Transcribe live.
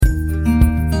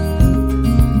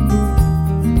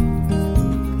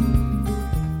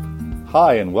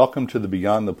Hi, and welcome to the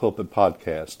Beyond the Pulpit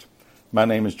podcast. My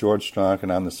name is George Strunk, and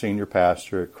I'm the senior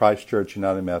pastor at Christ Church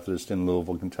United Methodist in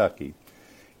Louisville, Kentucky.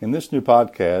 In this new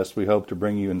podcast, we hope to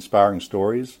bring you inspiring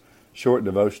stories, short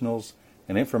devotionals,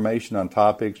 and information on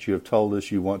topics you have told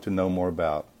us you want to know more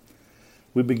about.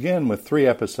 We begin with 3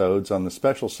 episodes on the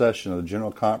special session of the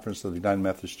General Conference of the United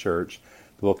Methodist Church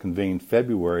that will convene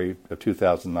February of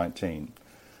 2019.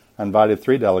 I invited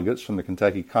 3 delegates from the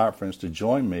Kentucky Conference to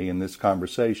join me in this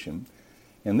conversation.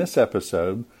 In this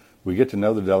episode, we get to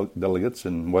know the delegates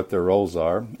and what their roles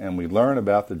are, and we learn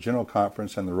about the General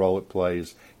Conference and the role it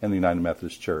plays in the United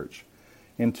Methodist Church.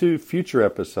 In 2 future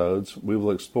episodes, we will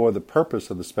explore the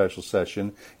purpose of the special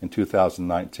session in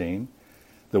 2019,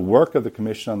 the work of the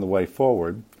Commission on the way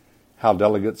forward, how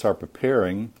delegates are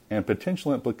preparing, and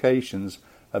potential implications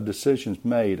of decisions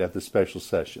made at the special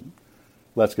session.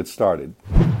 Let's get started.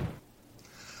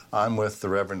 I'm with the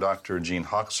Reverend Dr. Gene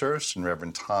Hawkshurst and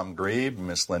Reverend Tom Grieb and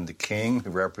Miss Linda King, who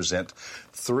represent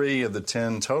 3 of the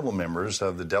 10 total members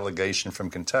of the delegation from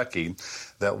Kentucky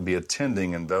that will be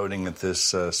attending and voting at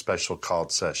this special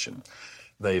called session.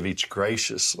 They've each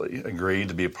graciously agreed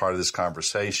to be a part of this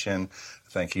conversation. I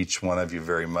thank each one of you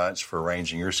very much for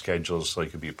arranging your schedules so you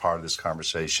could be a part of this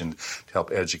conversation to help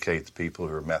educate the people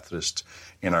who are Methodist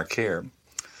in our care.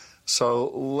 So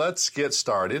let's get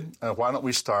started. Why don't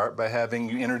we start by having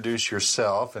you introduce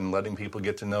yourself and letting people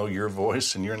get to know your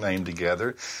voice and your name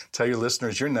together. Tell your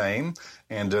listeners your name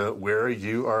and where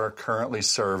you are currently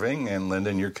serving, and Linda,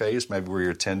 in your case, maybe where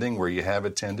you're attending, where you have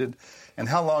attended, and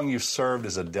how long you've served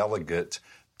as a delegate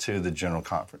to the General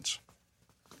Conference.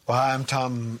 Well, I'm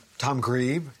Tom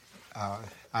Grieb.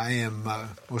 I am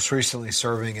most recently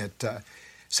serving at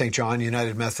St. John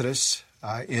United Methodist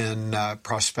in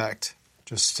Prospect,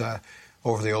 just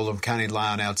over the Oldham County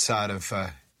line outside of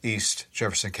East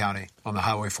Jefferson County on the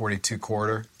Highway 42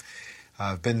 corridor.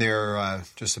 I've been there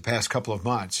just the past couple of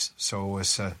months, so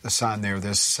was assigned there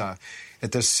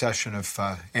at this session of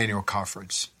annual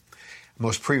conference.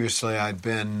 Most previously, I'd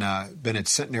been at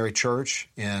Centenary Church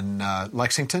in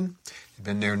Lexington. I'd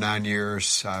been there 9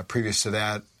 years. Previous to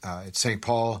that, at St.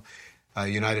 Paul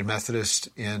United Methodist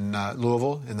in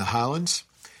Louisville in the Highlands.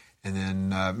 And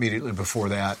then immediately before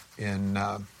that in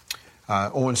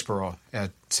Owensboro at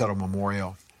Settle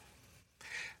Memorial.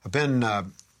 I've been a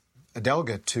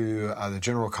delegate to the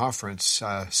General Conference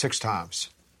 6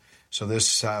 times. So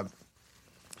this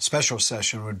special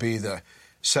session would be the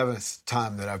 7th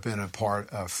time that I've been a part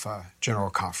of General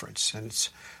Conference. And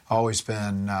it's always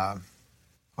been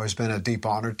a deep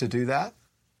honor to do that,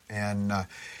 and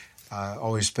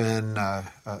always been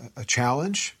a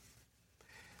challenge.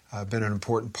 Been an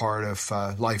important part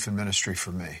of life and ministry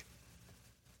for me.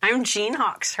 I'm Gene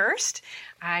Hawkshurst.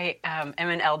 I am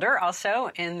an elder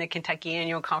also in the Kentucky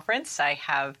Annual Conference. I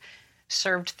have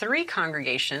served 3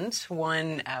 congregations,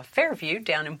 one Fairview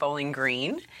down in Bowling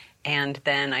Green, and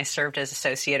then I served as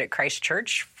associate at Christ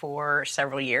Church for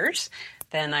several years.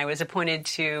 Then I was appointed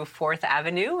to 4th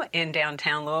Avenue in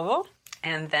downtown Louisville.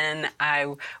 And then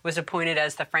I was appointed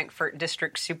as the Frankfort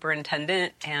District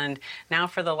Superintendent, and now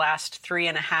for the last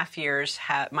 3.5 years,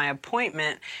 my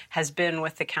appointment has been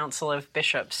with the Council of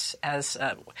Bishops as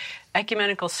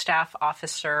Ecumenical Staff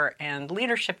Officer and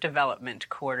Leadership Development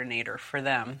Coordinator for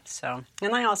them.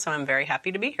 And I also am very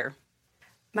happy to be here.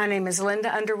 My name is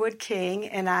Linda Underwood King,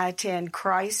 and I attend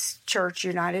Christ Church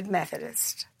United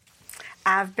Methodist.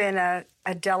 I've been a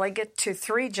delegate to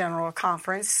 3 General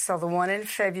Conference, so the one in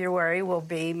February will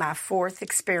be my 4th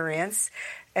experience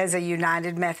as a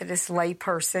United Methodist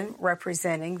layperson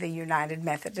representing the United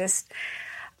Methodist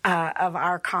of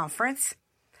our conference.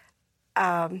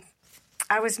 I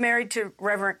was married to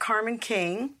Reverend Carmen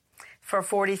King for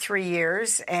 43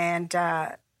 years, and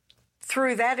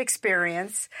through that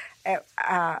experience,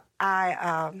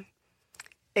 I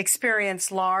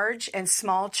experienced large and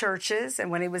small churches,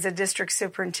 and when he was a district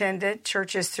superintendent,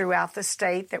 churches throughout the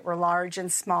state that were large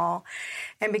and small,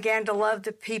 and began to love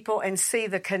the people and see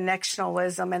the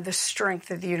connectionalism and the strength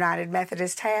that the United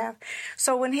Methodists have.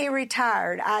 So when he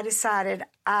retired, I decided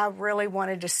I really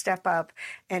wanted to step up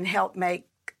and help make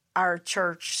our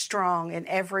church strong in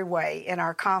every way in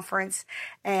our conference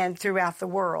and throughout the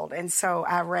world. And so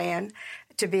I ran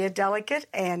to be a delegate,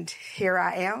 and here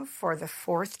I am for the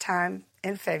 4th time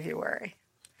in February.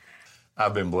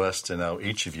 I've been blessed to know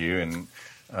each of you, and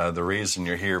the reason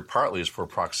you're here partly is for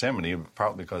proximity,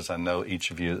 partly because I know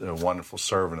each of you is a wonderful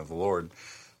servant of the Lord.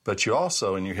 But you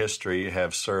also, in your history,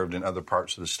 have served in other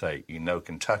parts of the state. You know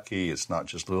Kentucky, it's not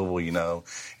just Louisville,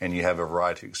 and you have a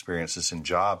variety of experiences and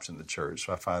jobs in the church.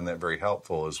 So I find that very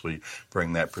helpful as we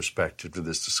bring that perspective to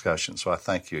this discussion. So I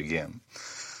thank you again.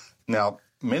 Now,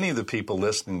 many of the people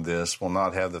listening to this will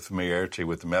not have the familiarity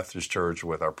with the Methodist Church or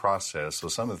with our process. So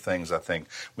some of the things I think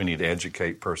we need to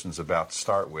educate persons about to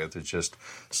start with is just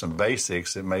some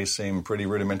basics that may seem pretty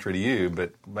rudimentary to you,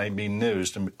 but may be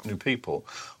news to new people.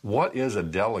 What is a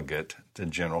delegate to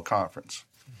General Conference?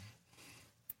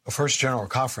 The First General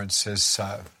Conference is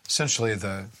essentially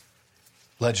the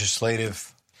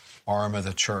legislative arm of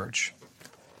the church.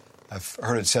 I've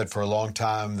heard it said for a long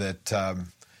time that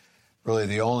really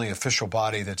the only official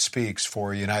body that speaks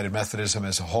for United Methodism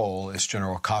as a whole is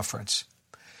General Conference.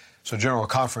 So General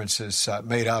Conference is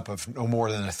made up of no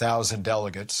more than 1,000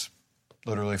 delegates,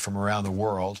 literally from around the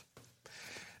world,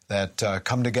 that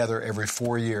come together every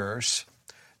 4 years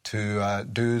to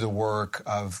do the work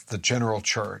of the general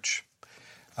church.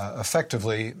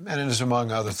 Effectively, and it is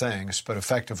among other things, but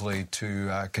effectively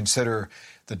to consider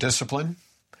the discipline,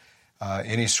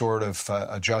 any sort of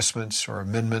adjustments or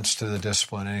amendments to the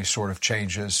discipline, any sort of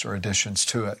changes or additions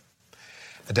to it.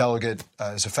 A delegate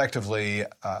is effectively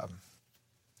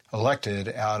elected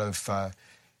out of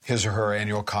his or her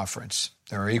annual conference.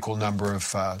 There are an equal number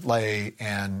of lay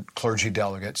and clergy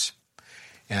delegates.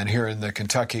 And here in the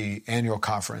Kentucky annual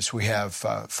conference, we have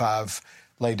 5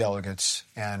 lay delegates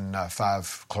and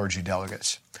 5 clergy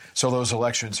delegates. So those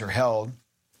elections are held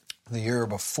the year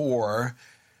before,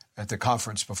 at the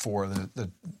conference before the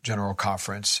General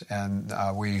Conference, and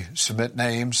we submit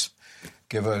names,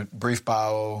 give a brief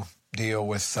bio, deal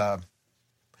with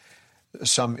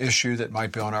some issue that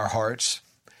might be on our hearts,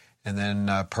 and then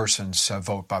persons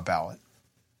vote by ballot.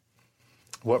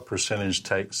 What percentage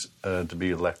takes to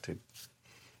be elected?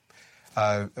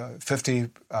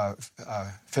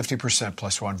 50%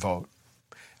 plus 1 vote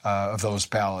of those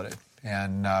balloted.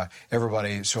 And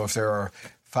everybody, so if there are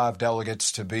 5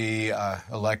 delegates to be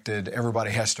elected,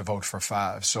 everybody has to vote for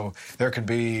 5. So there can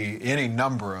be any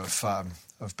number of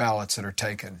ballots that are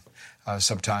taken.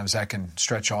 Sometimes that can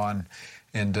stretch on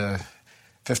into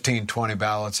 15, 20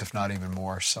 ballots, if not even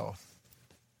more. So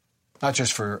not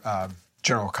just for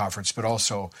General Conference, but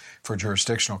also for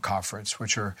Jurisdictional Conference,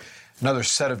 which are another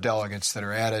set of delegates that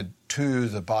are added to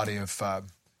the body of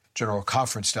General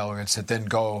Conference delegates that then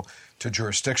go to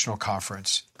Jurisdictional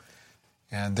Conference.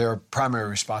 And their primary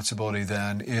responsibility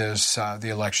then is the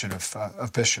election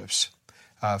of bishops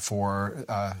for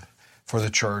the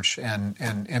church and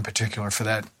in particular for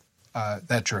that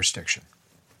jurisdiction.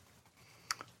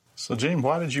 So, Gene,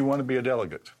 why did you want to be a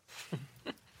delegate?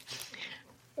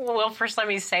 Well, first let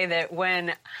me say that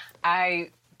when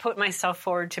I put myself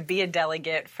forward to be a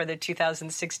delegate for the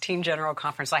 2016 General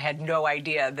Conference, I had no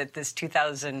idea that this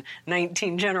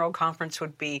 2019 General Conference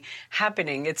would be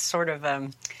happening. It's sort of a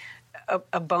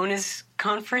bonus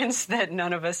conference that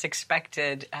none of us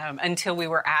expected until we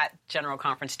were at General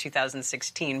Conference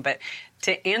 2016. But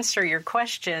to answer your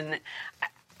question,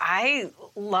 I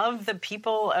love the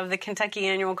people of the Kentucky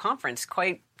Annual Conference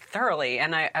quite thoroughly,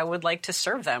 and I would like to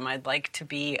serve them. I'd like to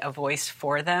be a voice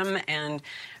for them and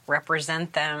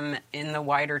represent them in the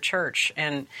wider church.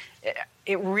 And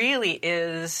it really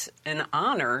is an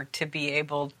honor to be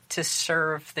able to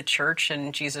serve the church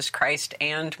and Jesus Christ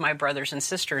and my brothers and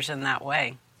sisters in that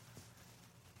way.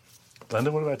 Linda,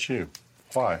 what about you?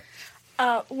 Why?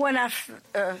 When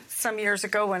some years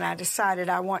ago, when I decided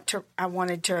I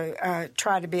wanted to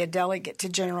try to be a delegate to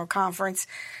General Conference,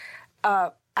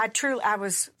 the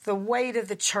weight of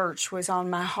the church was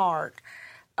on my heart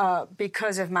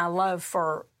because of my love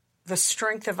for the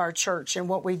strength of our church and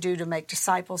what we do to make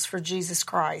disciples for Jesus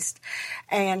Christ.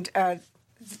 And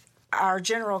our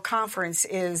General Conference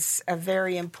is a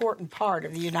very important part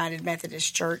of the United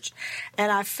Methodist Church.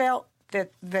 And I felt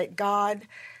that God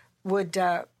would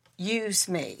use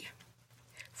me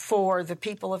for the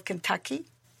people of Kentucky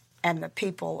and the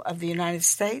people of the United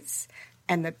States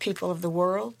and the people of the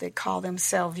world that call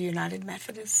themselves United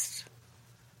Methodists.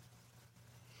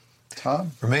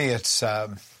 Tom? For me, it's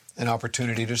an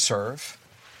opportunity to serve,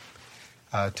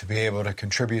 to be able to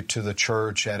contribute to the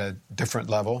church at a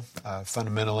different level.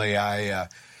 Fundamentally, I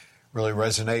really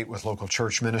resonate with local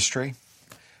church ministry.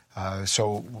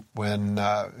 So when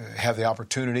I have the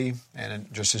opportunity,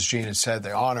 and just as Gene had said,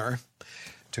 the honor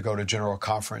to go to General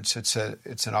Conference, it's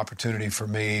an opportunity for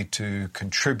me to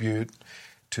contribute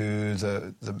to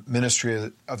the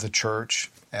ministry of the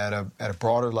church at a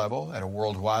broader level, at a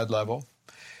worldwide level,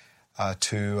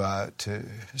 to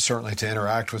certainly to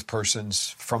interact with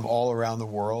persons from all around the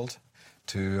world,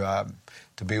 to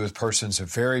be with persons of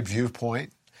varied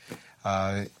viewpoint.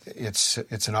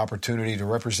 It's an opportunity to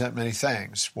represent many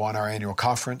things. One, our annual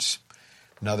conference.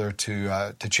 Another,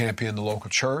 to champion the local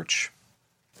church,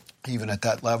 even at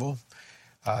that level.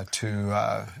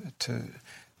 To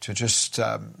just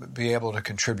be able to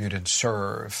contribute and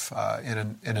serve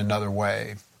in another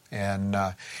way. And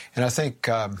I think,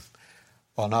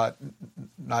 while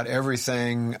not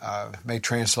everything may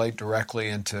translate directly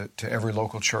into every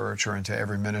local church or into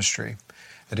every ministry,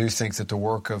 I do think that the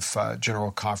work of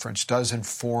General Conference does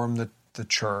inform the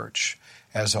church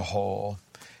as a whole,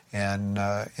 and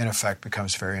in effect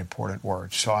becomes very important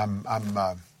work. So I'm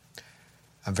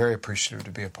very appreciative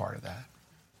to be a part of that.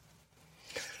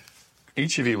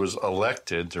 Each of you was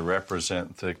elected to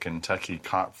represent the Kentucky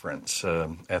Conference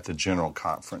at the General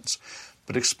Conference.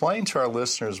 But explain to our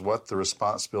listeners what the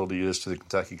responsibility is to the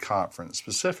Kentucky Conference.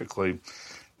 Specifically,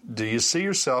 do you see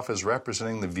yourself as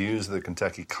representing the views of the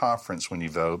Kentucky Conference when you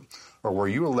vote, or were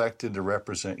you elected to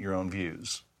represent your own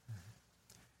views?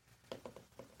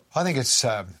 I think it's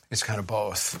kind of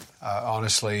both.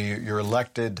 Honestly, you're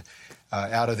elected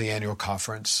out of the annual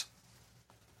conference.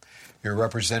 You're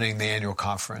representing the annual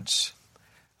conference.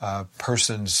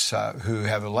 Persons who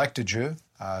have elected you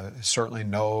certainly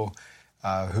know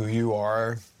who you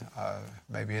are,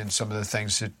 maybe in some of the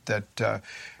things that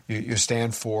you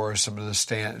stand for, some of the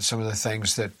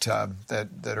things that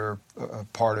are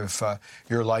part of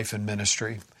your life and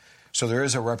ministry. So there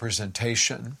is a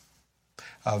representation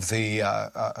of the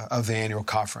annual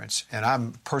conference, and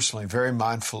I'm personally very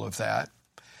mindful of that.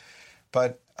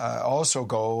 But also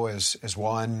go as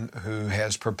one who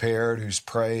has prepared, who's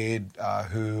prayed,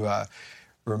 who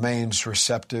remains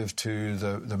receptive to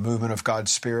the movement of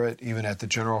God's Spirit, even at the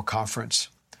General Conference,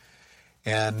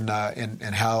 and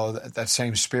how that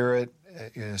same Spirit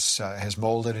has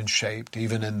molded and shaped,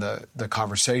 even in the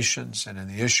conversations and in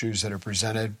the issues that are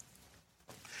presented.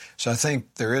 So I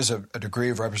think there is a degree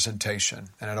of representation,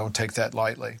 and I don't take that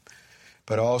lightly,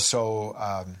 but also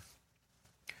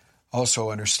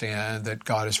understand that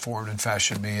God has formed and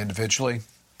fashioned me individually.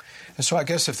 And so I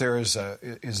guess if there's a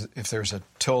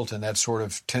tilt in that sort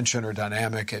of tension or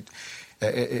dynamic,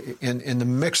 in the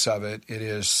mix of it, it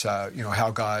is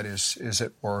how God is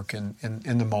at work in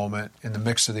the moment, in the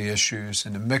mix of the issues,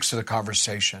 in the mix of the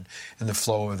conversation, in the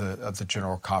flow of the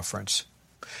General Conference.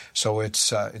 So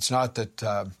it's not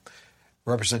that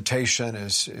representation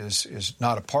is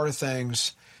not a part of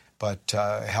things, but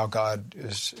how God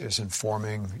is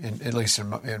informing, at least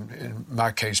in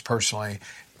my case personally,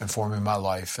 informing my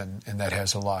life, and that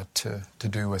has a lot to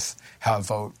do with how I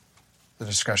vote, the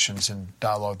discussions and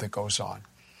dialogue that goes on.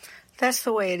 That's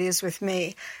the way it is with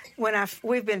me.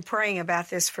 We've been praying about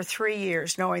this for 3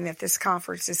 years, knowing that this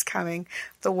conference is coming.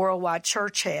 The Worldwide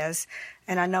Church has,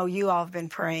 and I know you all have been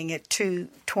praying at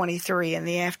 2:23 in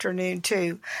the afternoon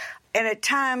too. And at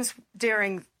times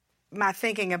during my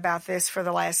thinking about this for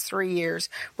the last 3 years,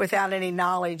 without any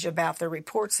knowledge about the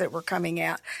reports that were coming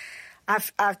out,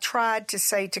 I've tried to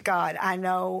say to God, I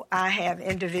know I have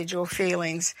individual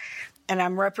feelings, and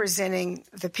I'm representing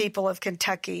the people of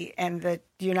Kentucky and the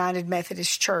United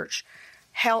Methodist Church.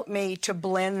 Help me to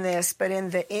blend this, but in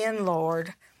the end,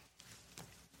 Lord,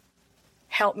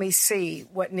 help me see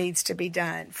what needs to be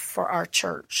done for our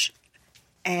church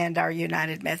and our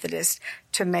United Methodist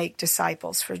to make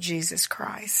disciples for Jesus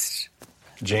Christ.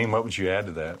 Jane, what would you add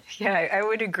to that? Yeah, I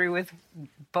would agree with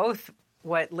both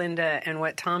what Linda and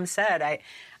what Tom said.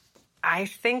 I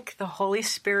think the Holy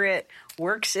Spirit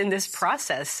works in this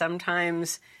process,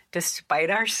 sometimes despite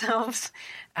ourselves.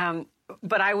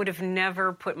 But I would have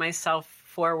never put myself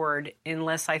forward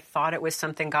unless I thought it was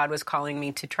something God was calling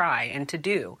me to try and to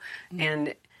do.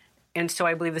 Mm-hmm. And so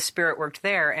I believe the Spirit worked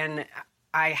there. And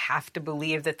I have to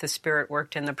believe that the Spirit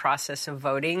worked in the process of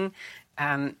voting.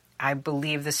 I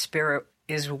believe the Spirit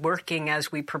is working as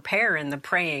we prepare in the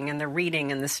praying and the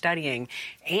reading and the studying.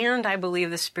 And I believe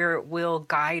the Spirit will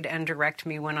guide and direct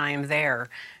me when I am there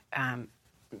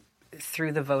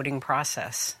through the voting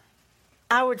process.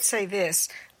 I would say this.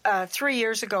 3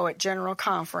 years ago at General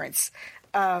Conference,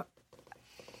 I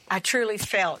truly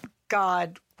felt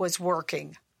God was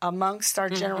working amongst our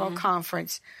General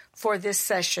Conference for this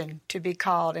session to be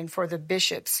called, and for the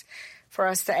bishops, for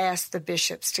us to ask the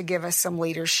bishops to give us some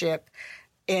leadership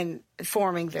in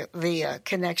forming the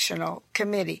connectional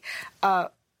committee. I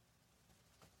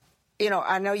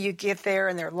know you get there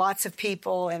and there are lots of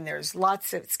people and there's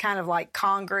lots of, it's kind of like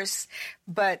Congress,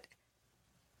 but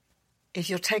if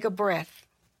you'll take a breath,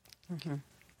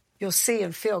 you'll see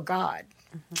and feel God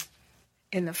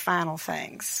in the final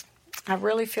things. I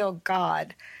really feel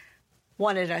God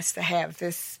wanted us to have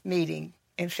this meeting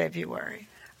in February.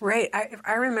 Right.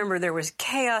 I remember there was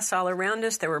chaos all around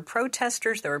us. There were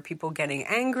protesters. There were people getting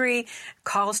angry,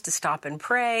 calls to stop and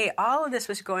pray. All of this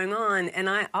was going on. And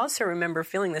I also remember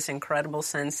feeling this incredible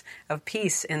sense of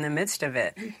peace in the midst of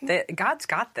it, that God's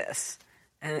got this.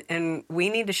 And we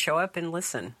need to show up and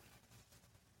listen.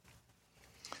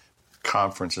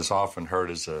 Conference is often heard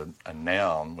as a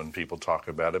noun when people talk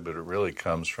about it, but it really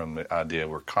comes from the idea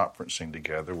we're conferencing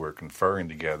together, we're conferring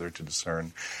together to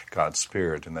discern God's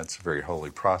Spirit, and that's a very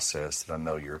holy process that I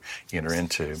know you enter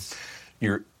into.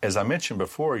 As I mentioned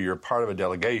before, you're part of a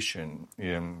delegation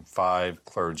in 5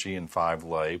 clergy and 5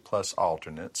 lay, plus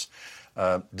alternates.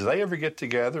 Do they ever get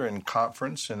together in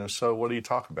conference, and if so, what do you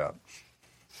talk about?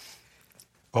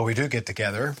 Well, we do get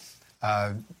together.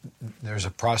 There's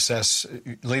a process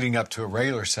leading up to a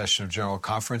regular session of General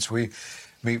Conference. We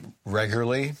meet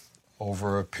regularly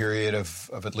over a period of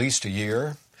at least a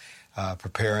year,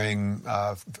 preparing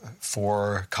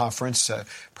for conference.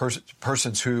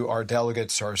 Persons who are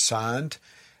delegates are assigned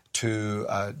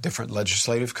to different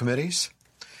legislative committees.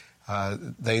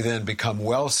 They then become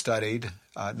well-studied,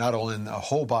 not only in the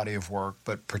whole body of work,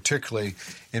 but particularly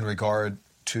in regard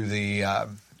to the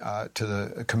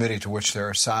committee to which they're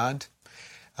assigned.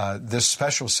 This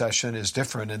special session is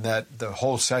different in that the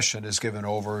whole session is given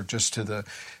over just to the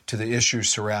issues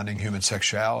surrounding human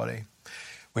sexuality.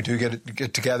 We do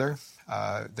get together.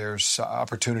 There's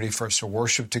opportunity for us to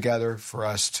worship together, for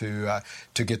us to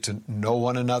get to know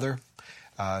one another,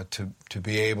 to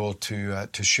be able to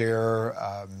share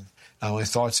not only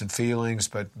thoughts and feelings,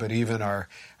 but even our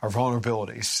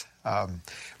vulnerabilities.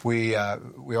 We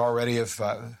already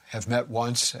have met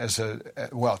once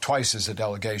twice as a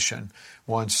delegation.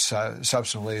 Once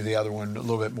subsequently, the other one a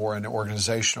little bit more in an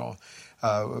organizational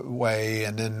way,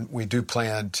 and then we do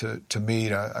plan to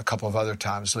meet a couple of other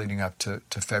times leading up to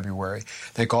February.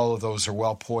 I think all of those are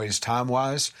well poised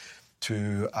time-wise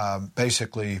to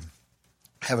basically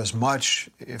have as much,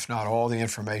 if not all, the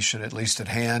information at least at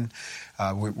hand.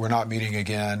 We're not meeting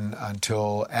again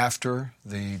until after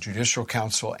the Judicial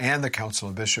Council and the Council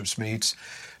of Bishops meets,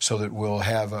 so that we'll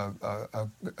have a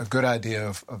good idea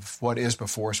of what is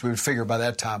before us. We would figure by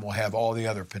that time we'll have all the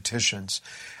other petitions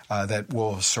that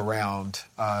will surround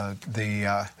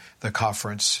the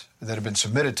conference that have been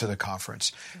submitted to the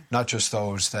conference, not just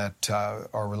those that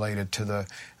are related to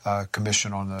the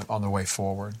commission on the way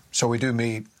forward. So we do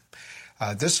meet.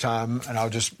 This time, and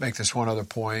I'll just make this one other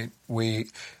point,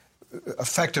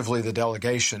 effectively the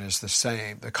delegation is the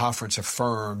same. The conference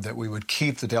affirmed that we would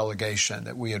keep the delegation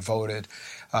that we had voted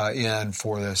in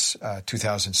for this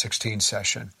 2016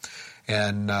 session.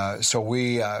 And so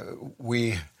we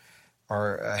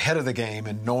are ahead of the game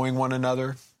in knowing one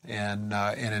another and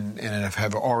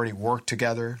have already worked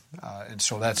together. And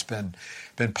so that's been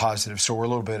positive. So we're a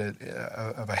little bit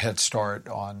of a head start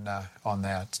on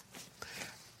that.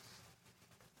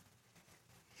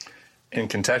 In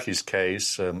Kentucky's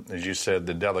case, as you said,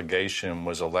 the delegation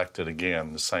was elected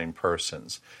again, the same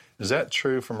persons. Is that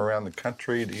true from around the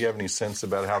country? Do you have any sense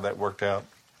about how that worked out?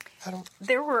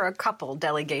 There were a couple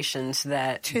delegations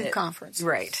that conferences,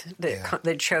 right?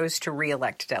 That chose to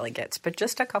re-elect delegates, but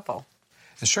just a couple.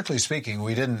 And strictly speaking,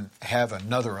 we didn't have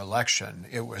another election.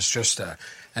 It was just an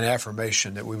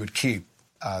affirmation that we would keep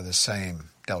the same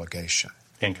delegation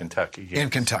in Kentucky. Yes. In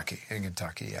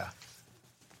Kentucky, yeah.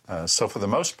 So for the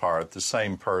most part, the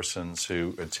same persons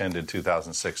who attended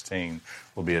 2016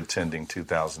 will be attending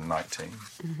 2019.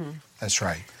 Mm-hmm. That's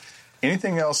right.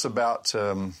 Anything else about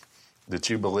that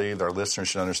you believe our listeners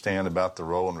should understand about the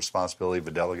role and responsibility of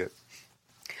a delegate?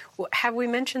 Well, have we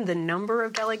mentioned the number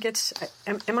of delegates?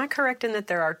 Am I correct in that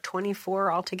there are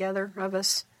 24 altogether of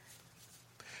us?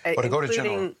 Well, to go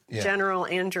to general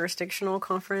and jurisdictional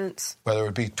conference? Well, there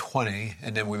would be 20,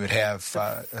 and then we would have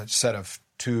a set of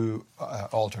 2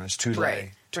 alternates, 2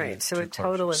 lay. Right. So a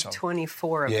total of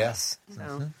 24 of us.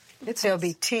 So there'll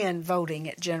be 10 voting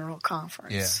at General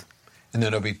Conference. Yeah. And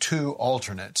then there'll be 2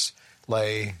 alternates,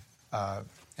 lay, and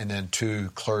then 2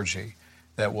 clergy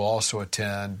that will also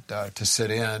attend to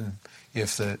sit in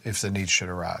if the need should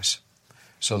arise.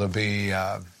 So there'll be,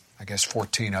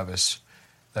 14 of us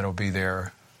that'll be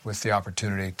there with the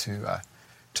opportunity to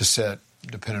sit,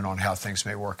 depending on how things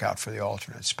may work out for the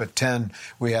alternates. But 10,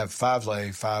 we have 5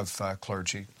 lay, 5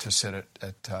 clergy to sit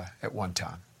at one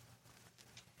time.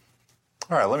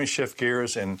 All right, let me shift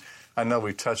gears, and I know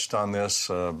we touched on this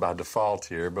by default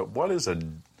here, but what is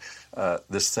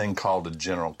this thing called a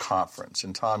general conference?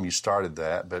 And Tom, you started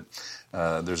that, but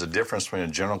there's a difference between a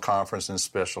general conference and a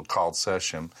special called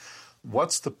session.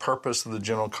 What's the purpose of the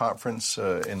general conference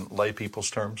in lay people's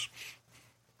terms?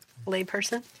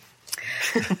 Layperson?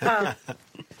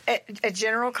 At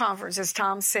General Conference, as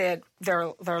Tom said,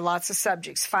 there are lots of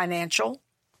subjects: financial,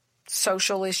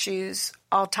 social issues,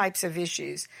 all types of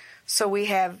issues. So we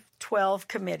have 12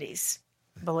 committees,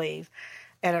 I believe.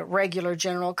 at a regular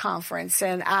general conference,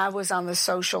 and I was on the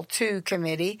Social 2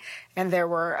 committee, and there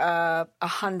were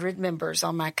 100 members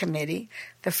on my committee.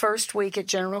 The first week at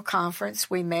general conference,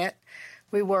 we met.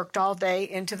 We worked all day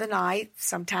into the night,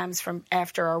 sometimes from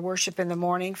after our worship in the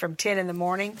morning, from 10 in the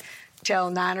morning till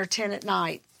 9 or 10 at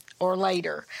night or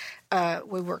later.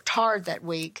 We worked hard that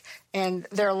week, and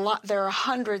there are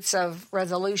hundreds of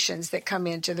resolutions that come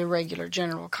into the regular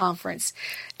general conference.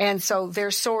 And so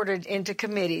they're sorted into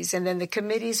committees, and then the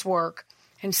committees work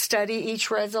and study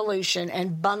each resolution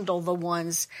and bundle the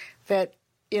ones that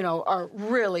are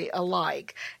really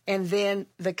alike. And then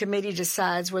the committee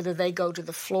decides whether they go to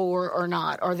the floor or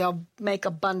not, or they'll make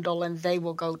a bundle and they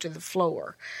will go to the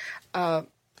floor.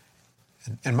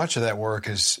 And much of that work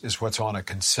is what's on a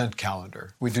consent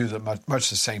calendar. We do much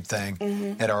the same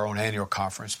thing at our own annual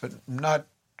conference, but not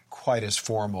quite as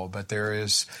formal. But there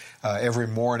is every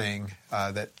morning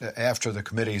that after the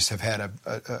committees have had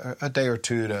a day or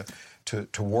two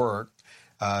to work,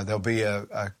 there'll be a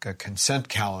consent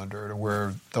calendar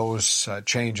where those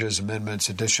changes, amendments,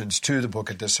 additions to the Book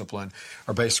of Discipline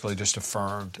are basically just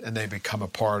affirmed, and they become a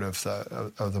part of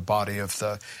the body of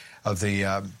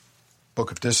the Book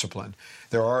of Discipline.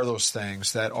 There are those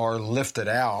things that are lifted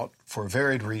out for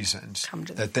varied reasons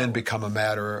that then become a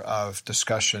matter of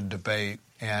discussion, debate,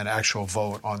 and actual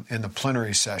vote in the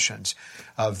plenary sessions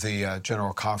of the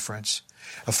General Conference.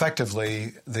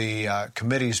 Effectively, the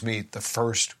committees meet the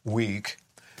first week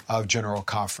of General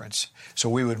Conference. So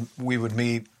we would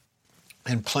meet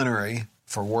in plenary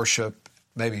for worship,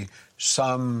 maybe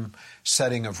some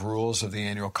setting of rules of the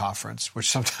annual conference, which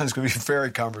sometimes can be very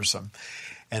cumbersome.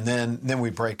 And then we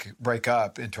break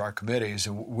up into our committees,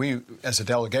 and we, as a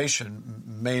delegation,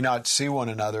 may not see one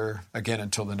another again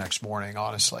until the next morning,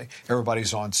 honestly.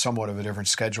 Everybody's on somewhat of a different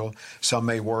schedule. Some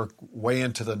may work way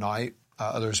into the night.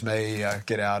 Others may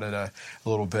get out at a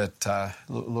little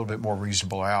bit more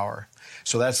reasonable hour.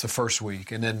 So that's the first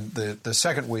week. And then the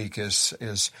second week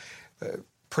is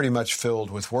pretty much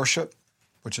filled with worship,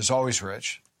 which is always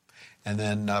rich, and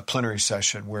then a plenary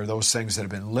session where those things that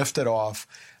have been lifted off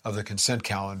of the consent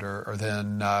calendar are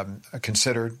then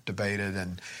considered, debated,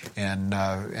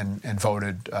 and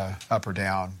voted up or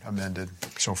down, amended,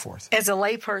 so forth. As a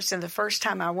layperson, the first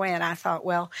time I went, I thought,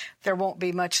 well, there won't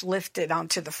be much lifted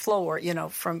onto the floor,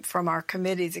 from our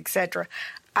committees, etc.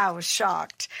 I was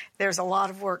shocked. There's a lot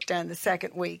of work done the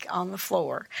second week on the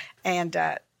floor, and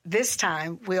this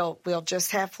time we'll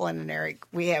just have plenary.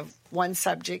 We have one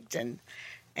subject and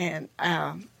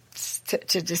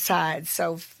to decide.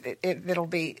 So it'll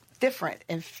be different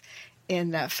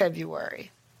in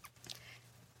February.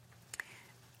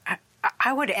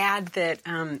 I would add that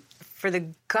for the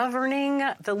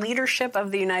leadership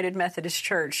of the United Methodist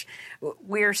Church,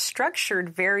 we're structured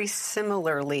very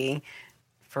similarly,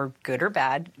 for good or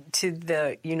bad, to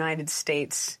the United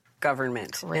States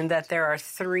government. Correct. In that there are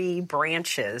three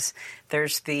branches.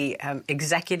 There's the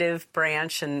executive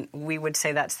branch, and we would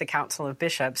say that's the Council of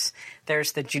Bishops.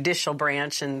 There's the judicial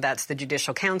branch, and that's the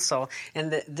Judicial Council.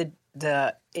 And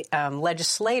the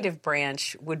legislative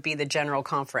branch would be the General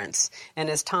Conference. And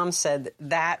as Tom said,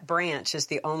 that branch is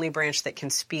the only branch that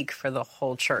can speak for the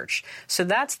whole church. So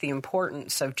that's the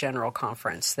importance of General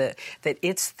Conference, that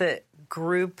it's the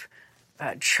group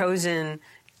chosen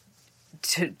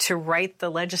to write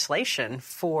the legislation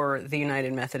for the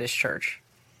United Methodist Church.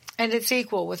 And it's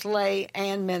equal with lay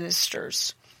and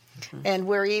ministers. Mm-hmm. And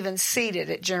we're even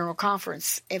seated at General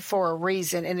Conference for a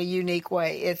reason, in a unique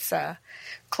way. It's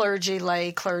clergy,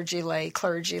 lay, clergy, lay,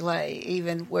 clergy, lay,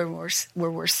 even where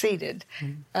we're seated.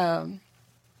 Mm-hmm.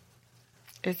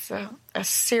 It's a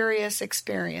serious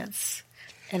experience,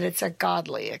 and it's a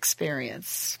godly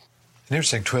experience. An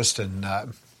interesting twist in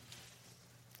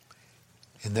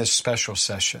this special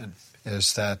session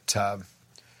is that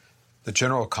the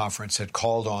General Conference had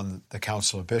called on the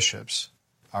Council of Bishops,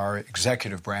 our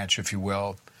executive branch, if you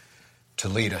will, to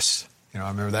lead us. I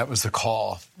remember that was the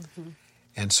call. Mm-hmm.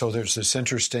 And so there's this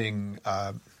interesting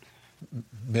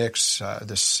mix,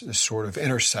 this sort of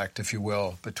intersect, if you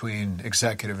will, between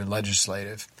executive and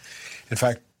legislative. In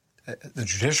fact, the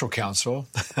Judicial Council,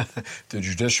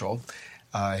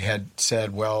 had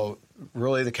said, well,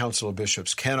 really the Council of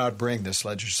Bishops cannot bring this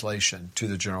legislation to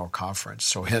the General Conference.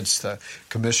 So hence the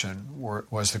commission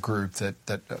was the group that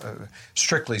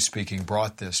strictly speaking,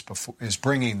 is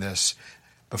bringing this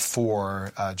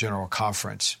before General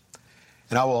Conference.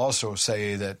 And I will also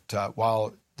say that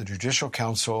while the Judicial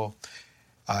Council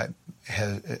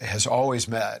has always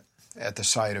met at the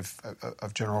site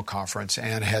of General Conference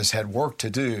and has had work to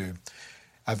do,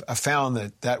 I've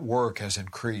found that work has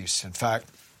increased. In fact,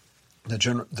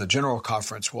 the General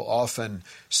Conference will often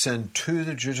send to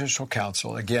the Judicial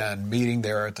Council, again, meeting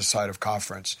there at the site of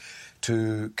conference,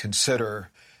 to consider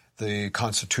the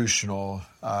constitutional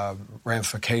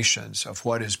ramifications of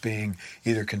what is being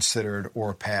either considered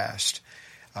or passed.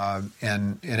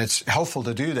 And it's helpful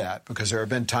to do that because there have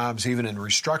been times, even in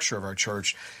restructure of our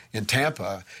church in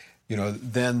Tampa,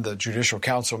 then the Judicial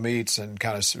Council meets and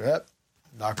kind of says,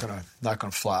 not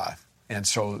gonna fly. And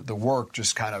so the work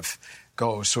just kind of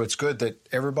goes. So it's good that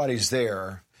everybody's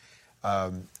there.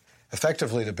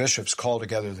 Effectively, the bishops call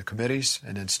together the committees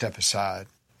and then step aside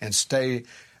and stay,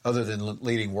 other than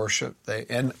leading worship,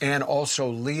 and also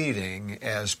leading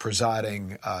as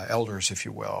presiding elders, if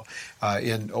you will,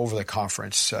 over the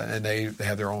conference, and they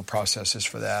have their own processes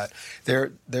for that.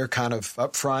 They're kind of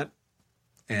up front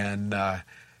and kind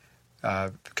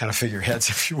of figureheads,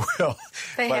 if you will.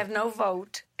 They have no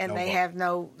vote, and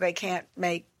they can't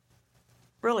make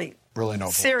really no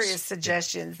serious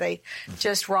suggestions. They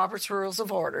just Robert's Rules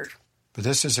of Order. But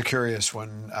this is a curious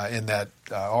one in that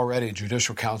already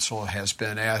Judicial Council has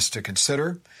been asked to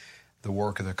consider the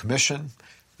work of the commission.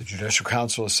 The Judicial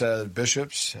Council has said,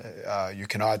 bishops, you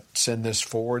cannot send this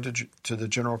forward to the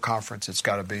General Conference. It's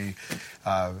got to be,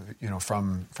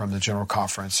 from the General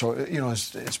Conference. So,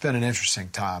 it's been an interesting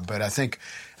time. But I think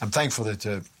I'm thankful that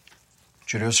the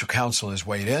Judicial Council has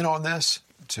weighed in on this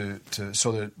so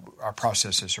that our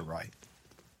processes are right.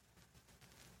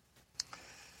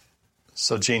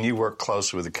 So, Gene, you work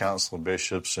closely with the Council of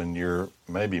Bishops, and you're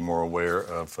maybe more aware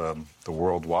of the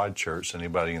worldwide church than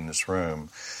anybody in this room.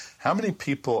 How many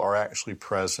people are actually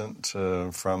present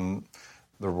from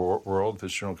the world,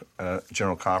 this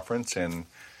General Conference, and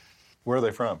where are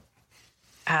they from?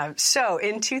 So,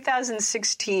 in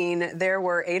 2016, there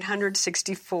were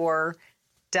 864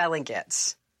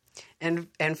 delegates. And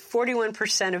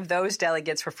 41% of those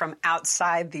delegates were from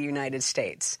outside the United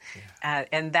States. Yeah.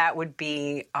 And that would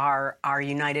be our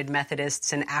United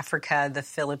Methodists in Africa, the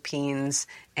Philippines,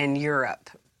 and Europe,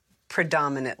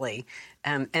 predominantly.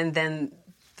 And then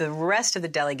the rest of the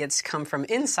delegates come from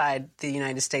inside the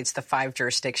United States, the 5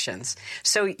 jurisdictions.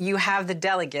 So you have the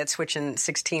delegates, which in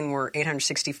 16 were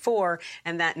 864,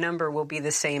 and that number will be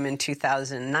the same in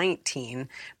 2019.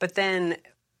 But then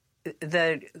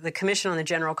the Commission on the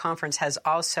General Conference has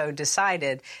also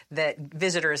decided that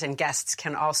visitors and guests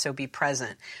can also be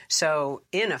present. So,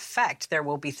 in effect, there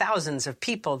will be thousands of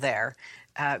people there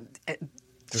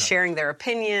sharing their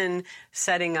opinion,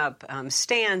 setting up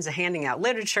stands, handing out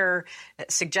literature,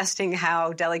 suggesting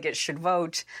how delegates should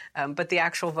vote, but the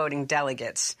actual voting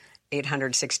delegates,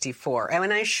 864.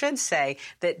 And I should say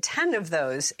that 10 of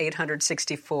those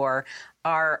 864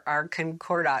 are our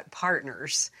Concordat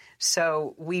partners.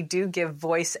 So we do give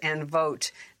voice and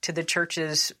vote to the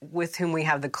churches with whom we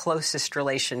have the closest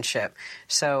relationship.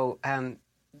 So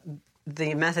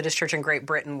the Methodist Church in Great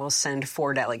Britain will send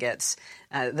 4 delegates.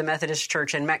 The Methodist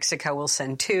Church in Mexico will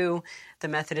send 2. The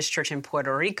Methodist Church in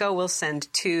Puerto Rico will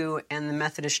send 2. And the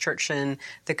Methodist Church in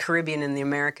the Caribbean and the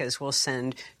Americas will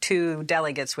send 2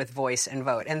 delegates with voice and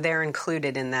vote. And they're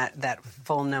included in that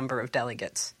full number of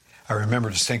delegates. I remember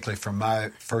distinctly from my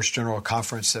first General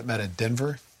Conference that met in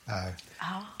Denver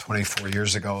 24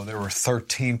 years ago, there were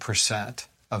 13%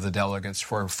 of the delegates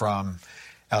were from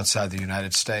outside the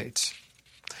United States.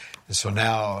 And so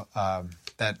now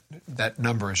that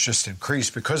number has just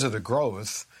increased because of the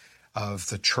growth of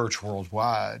the church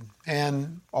worldwide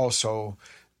and also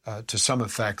to some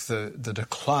effect the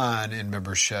decline in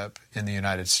membership in the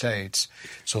United States.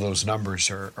 So those numbers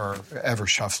are ever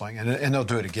shuffling. And they'll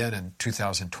do it again in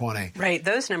 2020. Right.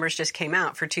 Those numbers just came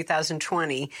out for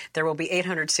 2020. There will be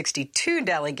 862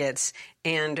 delegates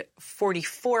and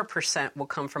 44% will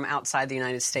come from outside the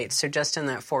United States. So just in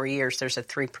that 4 years, there's a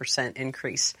 3%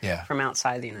 increase from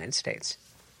outside the United States.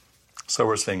 So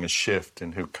we're seeing a shift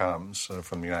in who comes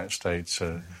from the United States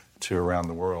to around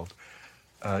the world.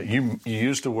 You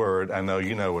used a word, I know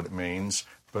you know what it means,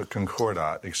 but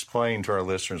concordat. Explain to our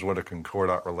listeners what a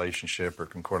concordat relationship or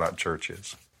concordat church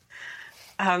is.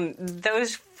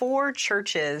 Those 4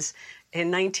 churches in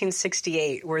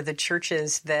 1968 were the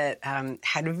churches that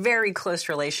had a very close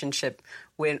relationship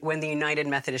when the United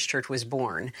Methodist Church was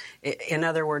born. In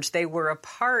other words, they were a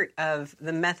part of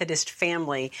the Methodist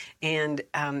family and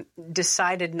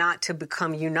decided not to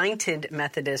become United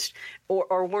Methodist,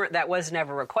 or weren't. That was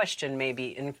never a question,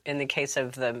 maybe, in the case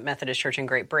of the Methodist Church in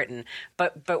Great Britain.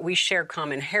 But we share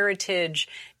common heritage,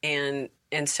 and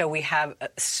And so we have a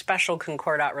special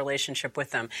Concordat relationship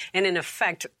with them. And in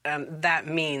effect, that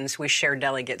means we share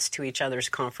delegates to each other's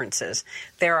conferences.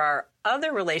 There are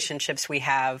other relationships we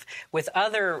have with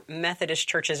other Methodist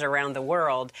churches around the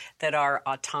world that are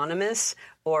autonomous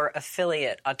or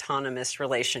affiliate autonomous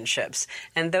relationships.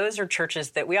 And those are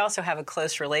churches that we also have a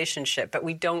close relationship, but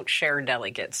we don't share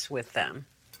delegates with them.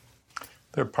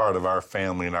 They're part of our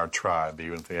family and our tribe,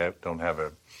 even if they don't have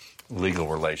a legal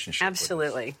relationship.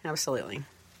 Absolutely, absolutely.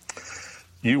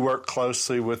 You work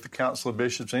closely with the Council of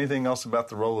Bishops. Anything else about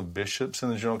the role of bishops in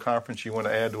the General Conference you want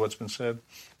to add to what's been said?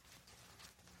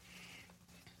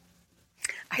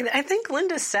 I think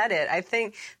Linda said it. I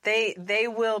think they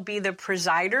will be the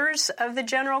presiders of the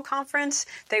General Conference.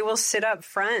 They will sit up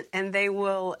front and they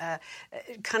will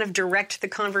kind of direct the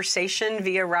conversation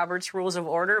via Robert's Rules of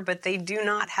Order, but they do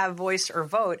not have voice or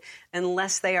vote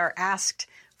unless they are asked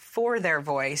for their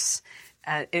voice,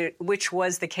 which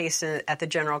was the case at the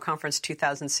General Conference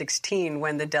 2016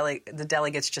 when the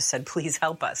delegates just said, please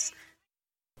help us.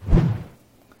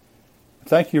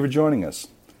 Thank you for joining us.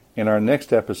 In our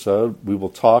next episode, we will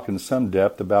talk in some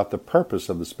depth about the purpose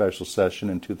of the special session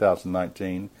in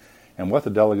 2019 and what the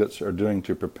delegates are doing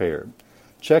to prepare.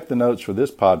 Check the notes for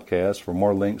this podcast for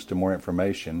more links to more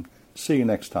information. See you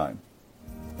next time.